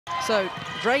So,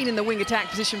 Drain in the wing attack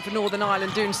position for Northern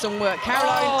Ireland doing some work.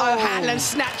 Caroline O'Hanlon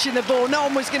snatching the ball. No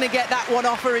one was going to get that one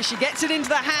off her as she gets it into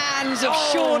the hands of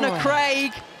Shauna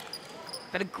Craig.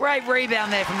 But a great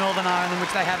rebound there from Northern Ireland,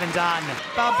 which they haven't done.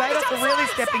 Barbados are really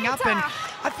stepping up, and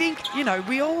I think, you know,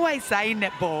 we always say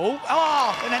netball.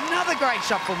 Oh, and another great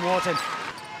shot from Wharton.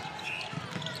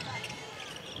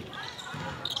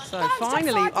 So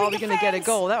finally, are we going to get a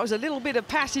goal? That was a little bit of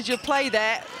passage of play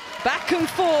there. Back and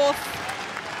forth.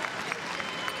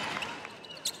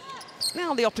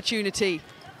 Now the opportunity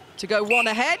to go one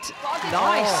ahead.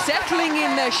 Nice, settling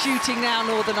in their shooting now,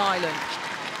 Northern Ireland.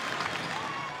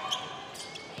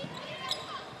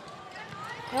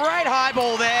 Great high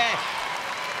ball there.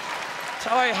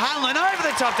 O'Hanlon over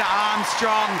the top to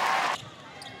Armstrong.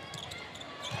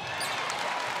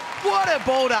 What a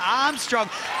ball to Armstrong.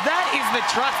 That is the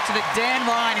trust that Dan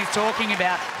Ryan is talking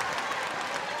about.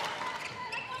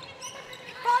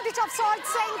 Advantage offside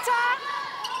centre.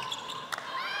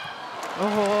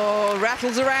 Oh,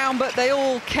 rattles around, but they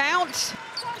all count.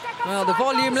 Well, the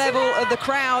volume level of the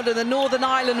crowd and the Northern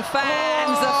Ireland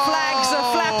fans, the flags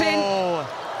are flapping.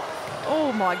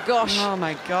 Oh my gosh. Oh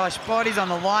my gosh, body's on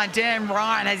the line. Dan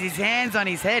Ryan has his hands on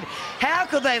his head. How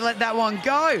could they let that one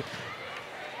go?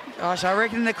 Gosh, I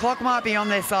reckon the clock might be on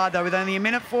their side though, with only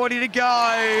 1:40 to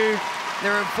go.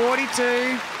 They're at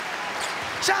 42.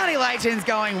 Shani Layton's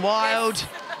going wild.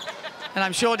 And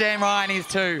I'm sure Dan Ryan is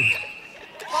too.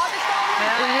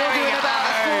 We'll do in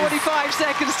about 45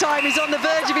 seconds time. He's on the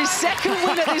verge of his second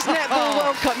win at this Netball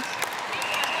World Cup.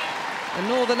 And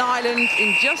Northern Ireland,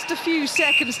 in just a few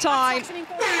seconds time,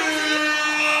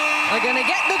 are going to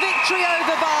get the victory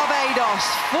over Barbados.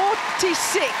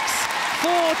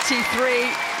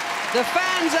 46-43. The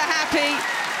fans are happy.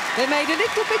 They made a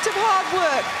little bit of hard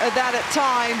work of that at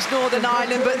times, Northern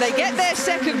Ireland, but they get their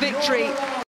second victory.